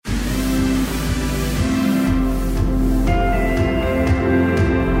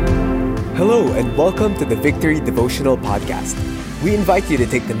and welcome to the Victory Devotional Podcast. We invite you to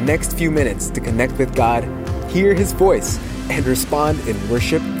take the next few minutes to connect with God, hear His voice, and respond in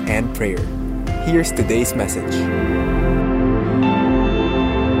worship and prayer. Here's today's message.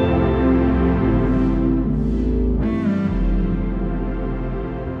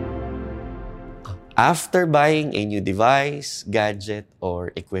 After buying a new device, gadget,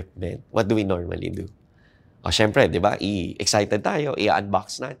 or equipment, what do we normally do? O syempre, di ba? Excited tayo,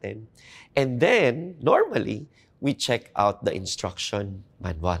 i-unbox natin. And then, normally, we check out the instruction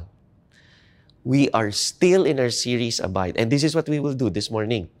manual. We are still in our series Abide. And this is what we will do this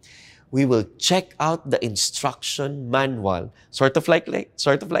morning. We will check out the instruction manual, sort of like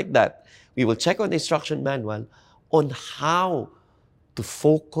that. We will check on the instruction manual on how to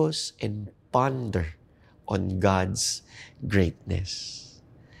focus and ponder on God's greatness.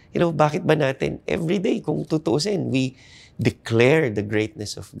 You know, bakit ba natin everyday, kung tutuusin, we declare the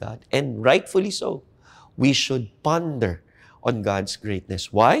greatness of God. And rightfully so, we should ponder on God's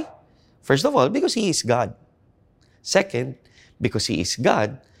greatness. Why? First of all, because He is God. Second, because He is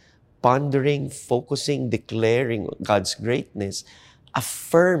God, pondering, focusing, declaring God's greatness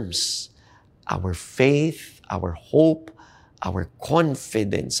affirms our faith, our hope, our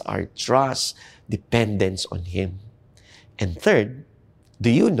confidence, our trust, dependence on Him. And third, do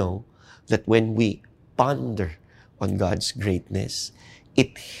you know that when we ponder on God's greatness,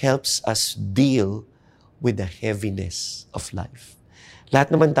 it helps us deal with the heaviness of life? Lahat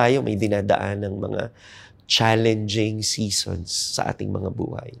naman tayo may dinadaan ng mga challenging seasons sa ating mga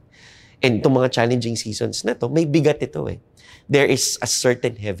buhay. And itong mga challenging seasons na to, may bigat ito eh. There is a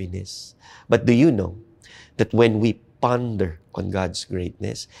certain heaviness. But do you know that when we ponder on God's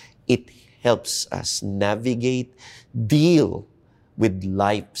greatness, it helps us navigate, deal with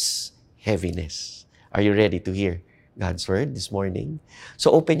life's heaviness? Are you ready to hear God's Word this morning?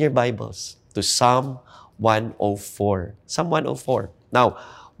 So open your Bibles to Psalm 104. Psalm 104. Now,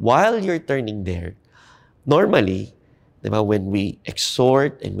 while you're turning there, normally, diba, when we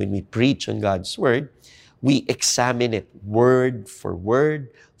exhort and when we preach on God's Word, we examine it word for word,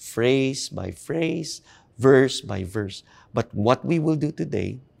 phrase by phrase, verse by verse. But what we will do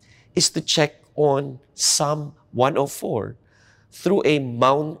today is to check on Psalm 104 through a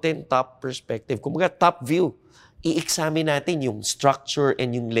mountaintop perspective. Kumbaga, top view. I-examine natin yung structure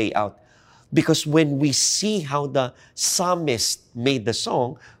and yung layout. Because when we see how the psalmist made the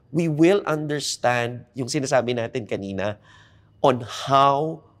song, we will understand yung sinasabi natin kanina on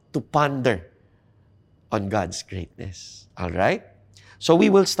how to ponder on God's greatness. All right? So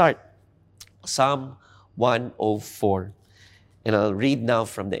we will start Psalm 104. And I'll read now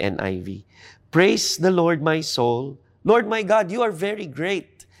from the NIV. Praise the Lord, my soul. Lord my God, you are very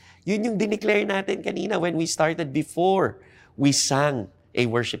great. Yun yung dineclare natin kanina when we started before we sang a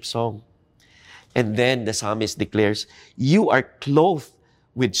worship song. And then the psalmist declares, you are clothed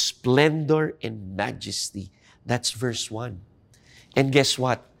with splendor and majesty. That's verse 1. And guess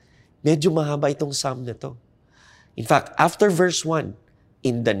what? Medyo mahaba itong psalm na to. In fact, after verse 1,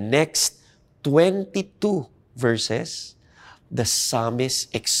 in the next 22 verses, the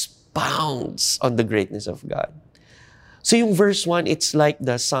psalmist expounds on the greatness of God. So yung verse 1, it's like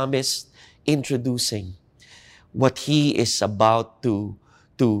the psalmist introducing what he is about to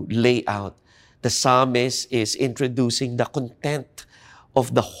lay out. The psalmist is introducing the content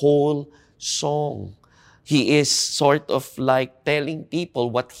of the whole song. He is sort of like telling people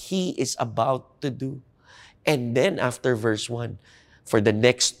what he is about to do. And then after verse 1, for the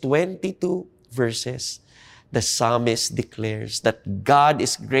next 22 verses, the psalmist declares that God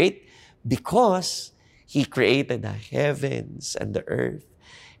is great because He created the heavens and the earth.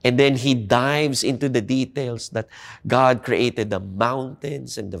 And then he dives into the details that God created the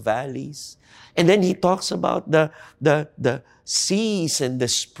mountains and the valleys. And then he talks about the seas and the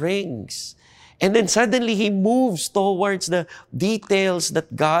springs. And then suddenly he moves towards the details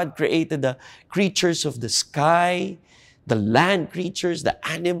that God created, the creatures of the sky, the land creatures, the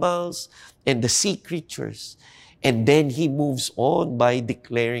animals, and the sea creatures. And then he moves on by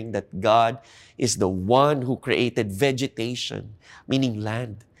declaring that God is the one who created vegetation, meaning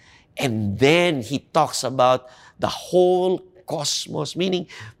land. And then he talks about the whole cosmos, meaning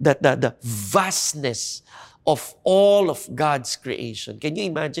that the vastness of all of God's creation. Can you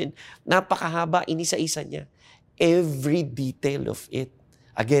imagine? Napakahaba, inisa-isa niya. Every detail of it.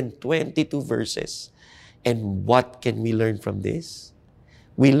 Again, 22 verses. And what can we learn from this?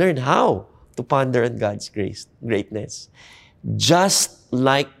 We learn how to ponder on God's greatness. Just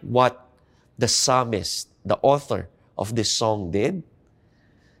like what the psalmist, the author of this song did,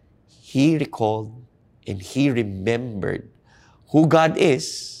 he recalled and he remembered who God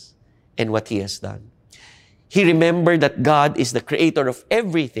is and what He has done. He remembered that God is the creator of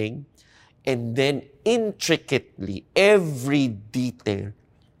everything, and then intricately, every detail,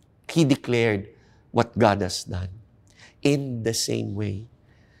 He declared what God has done. In the same way,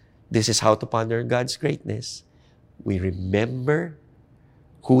 this is how to ponder God's greatness. We remember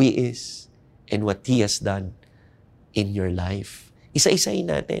who He is and what He has done in your life. Isa-isayin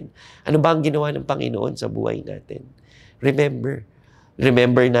natin. Ano ba ang ginawa ng Panginoon sa buhay natin? Remember.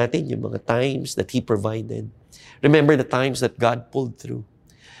 Remember natin yung mga times that He provided. Remember the times that God pulled through.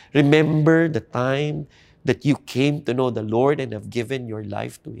 Remember the time that you came to know the Lord and have given your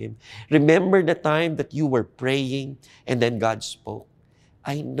life to Him. Remember the time that you were praying and then God spoke.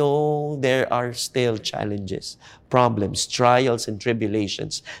 I know there are still challenges, problems, trials, and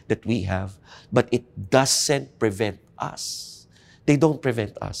tribulations that we have, but it doesn't prevent us. They don't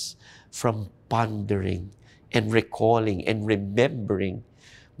prevent us from pondering and recalling and remembering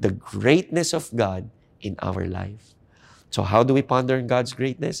the greatness of God in our life. So how do we ponder God's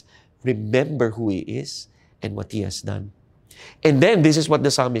greatness? Remember who He is and what He has done. And then, this is what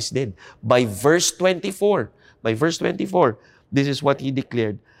the psalmist did. By verse 24, this is what he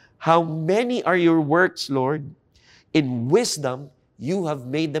declared. How many are your works, Lord? In wisdom, you have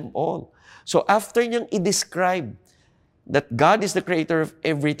made them all. So after niyang i-describe that God is the creator of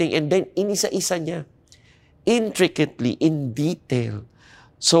everything, and then inisa-isa niya, intricately, in detail,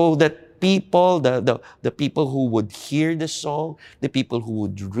 so that people, the people who would hear the song, the people who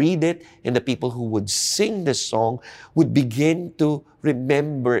would read it, and the people who would sing the song would begin to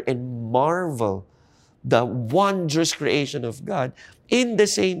remember and marvel the wondrous creation of God. In the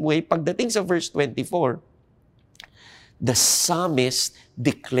same way, pagdating sa verse 24, the psalmist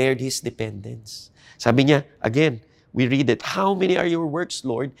declared his dependence. Sabi niya, again, we read it, how many are your works,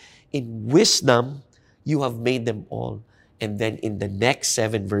 Lord? In wisdom, you have made them all. And then in the next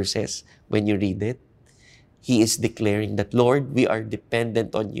 7 verses, when you read it, he is declaring that, Lord, we are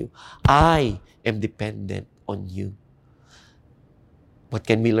dependent on you. I am dependent on you. What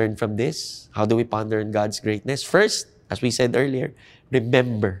can we learn from this? How do we ponder on God's greatness? First, as we said earlier,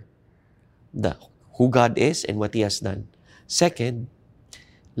 remember who God is and what He has done. Second,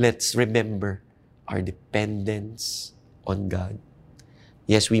 let's remember our dependence on God.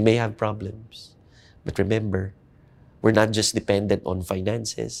 Yes, we may have problems, but remember, we're not just dependent on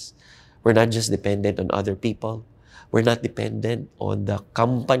finances. We're not just dependent on other people. We're not dependent on the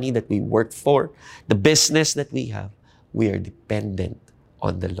company that we work for, the business that we have. We are dependent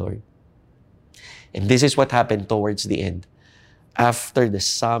on the Lord. And this is what happened towards the end. After the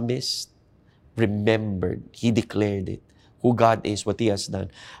psalmist remembered, he declared it, who God is, what He has done.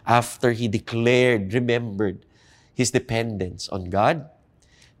 After he declared, remembered his dependence on God,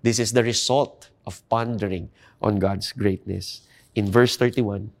 this is the result of pondering on God's greatness. In verse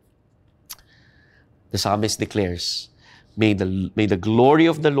 31, the psalmist declares, May the glory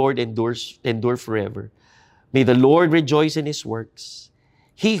of the Lord endure forever. May the Lord rejoice in His works.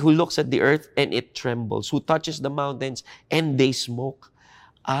 He who looks at the earth and it trembles, who touches the mountains and they smoke.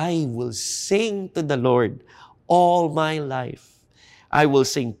 I will sing to the Lord all my life. I will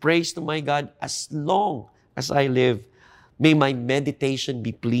sing praise to my God as long as I live. May my meditation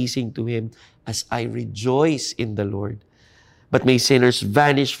be pleasing to Him as I rejoice in the Lord. But may sinners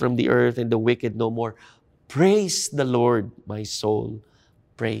vanish from the earth and the wicked no more. Praise the Lord, my soul.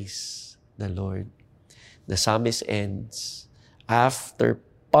 Praise the Lord. The psalmist ends. After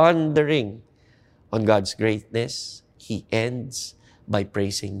pondering on God's greatness, he ends by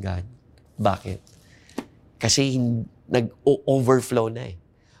praising God. Bakit? Kasi nag-overflow na eh.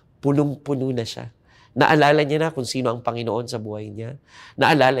 Punong-puno na siya. Naalala niya na kung sino ang Panginoon sa buhay niya.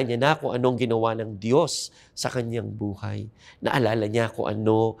 Naalala niya na kung anong ginawa ng Diyos sa kanyang buhay. Naalala niya kung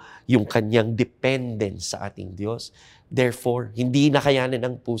ano yung kanyang dependence sa ating Diyos. Therefore, hindi nakayanan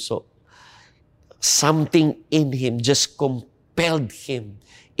ng puso. Something in him just compelled him.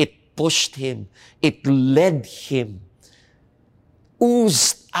 It pushed him. It led him.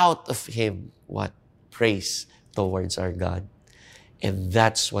 Oozed out of him what? Praise towards our God. And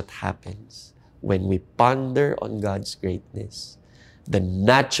that's what happens when we ponder on God's greatness. The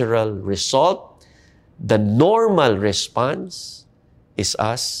natural result, the normal response is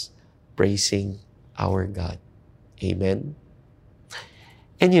us praising our God. Amen?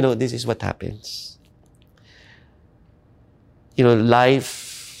 And this is what happens.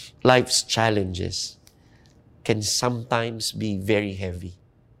 Life's challenges can sometimes be very heavy.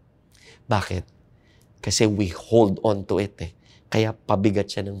 Bakit? Kasi we hold on to it eh. Kaya pabigat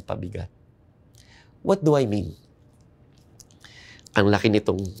siya ng pabigat. What do I mean? Ang laki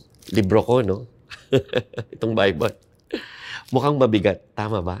nitong libro ko, no? Itong Bible. Mukhang mabigat.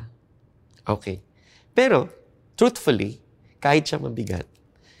 Tama ba? Okay. Pero, truthfully, kahit siya mabigat,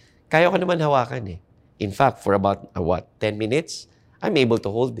 kaya ko naman hawakan eh. In fact, for about, 10 minutes, I'm able to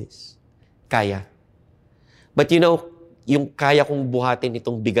hold this. Kaya. But you know, yung kaya kong buhatin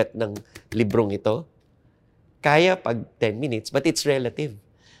itong bigat ng librong ito, kaya pag 10 minutes, but it's relative.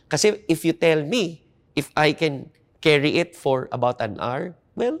 Kasi if you tell me, if I can carry it for about an hour,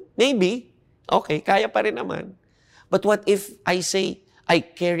 well, maybe, okay, kaya pa rin naman. But what if I say, I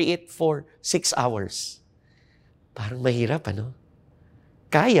carry it for 6 hours? Parang mahirap, ano?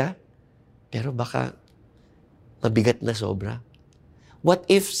 Kaya, pero baka mabigat na sobra. What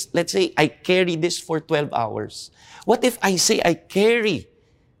if, let's say, I carry this for 12 hours? What if I say I carry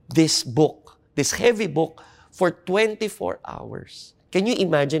this book, this heavy book, for 24 hours? Can you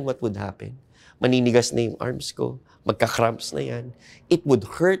imagine what would happen? Maninigas na yung arms ko, magka-cramps na yan. It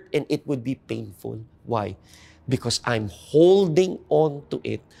would hurt and it would be painful. Why? Because I'm holding on to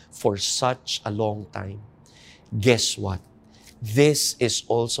it for such a long time. Guess what? This is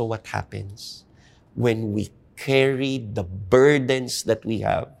also what happens when we carry the burdens that we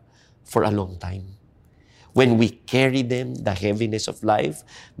have for a long time. When we carry them, the heaviness of life,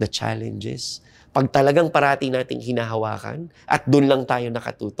 the challenges, pag talagang parati nating hinahawakan at doon lang tayo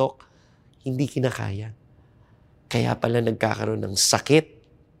nakatutok, hindi kinakaya. Kaya pala nagkakaroon ng sakit,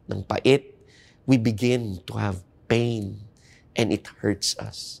 ng pait, we begin to have pain and it hurts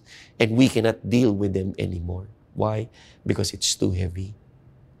us. And we cannot deal with them anymore. Why? Because it's too heavy.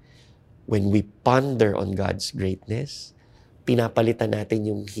 When we ponder on God's greatness, pinapalitan natin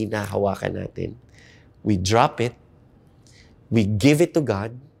yung hinahawakan natin. We drop it, we give it to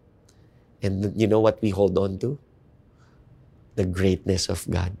God, and you know what we hold on to? The greatness of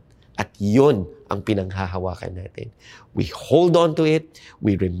God. At yun ang pinanghahawakan natin. We hold on to it,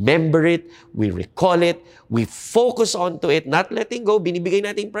 we remember it, we recall it, we focus on to it, not letting go, binibigay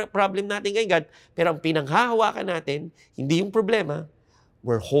natin problem natin kay God, pero ang pinanghahawakan natin, hindi yung problema,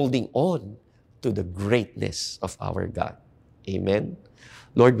 we're holding on to the greatness of our God. Amen?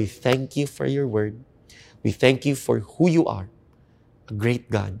 Lord, we thank you for your word. We thank you for who you are, a great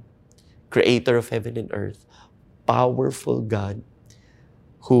God, creator of heaven and earth, powerful God,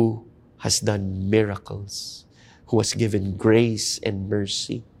 who has done miracles, who has given grace and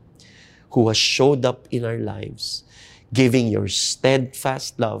mercy, who has showed up in our lives, giving your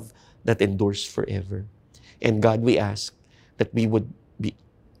steadfast love that endures forever. And God, we ask that we would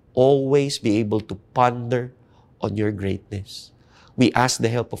always be able to ponder on your greatness. We ask the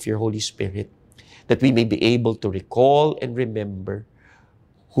help of your Holy Spirit that we may be able to recall and remember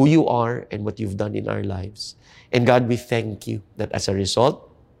who you are and what you've done in our lives. And God, we thank you that as a result,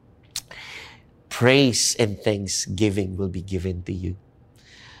 praise and thanksgiving will be given to you.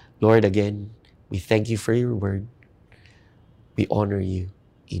 Lord, again, we thank you for your word. We honor you.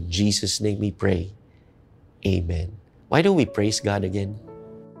 In Jesus' name we pray. Amen. Why don't we praise God again?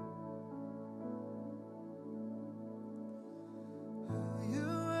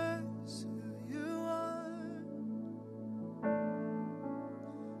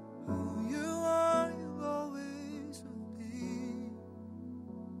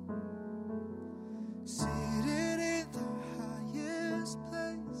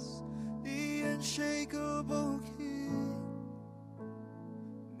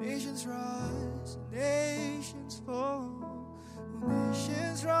 Nations rise, nations fall.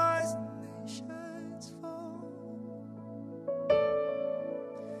 Nations rise, nations fall.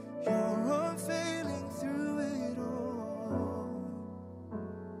 You're unfailing through it all.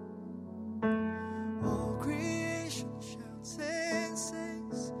 All creation shouts and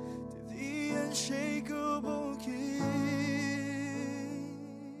sings to the unshakable King.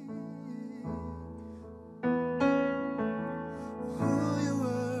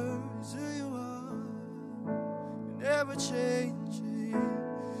 Never changing.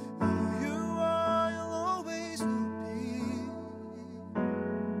 Who you are, you'll always will be.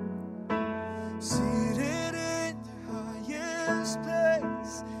 Seated in the highest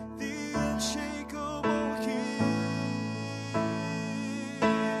place, the unshakable King.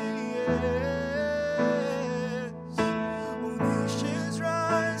 Yes. Oh, nations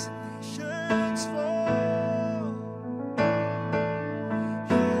rise, nations fall.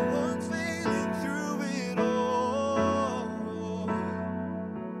 You're unfailing through it all.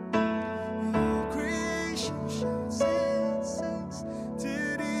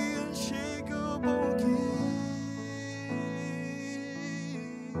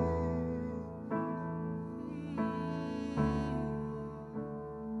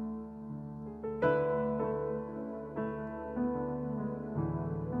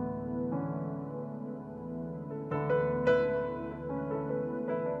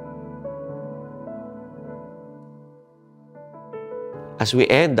 as we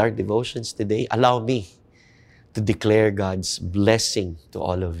end our devotions today, allow me to declare God's blessing to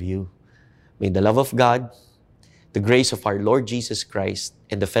all of you. May the love of God, the grace of our Lord Jesus Christ,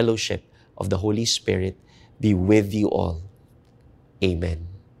 and the fellowship of the Holy Spirit be with you all. Amen.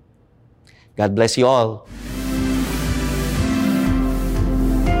 God bless you all.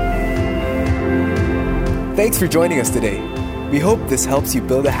 Thanks for joining us today. We hope this helps you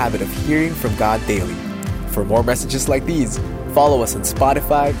build a habit of hearing from God daily. For more messages like these, follow us on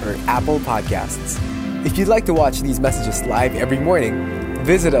Spotify or Apple Podcasts. If you'd like to watch these messages live every morning,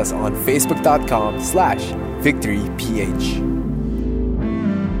 visit us on facebook.com/victoryph.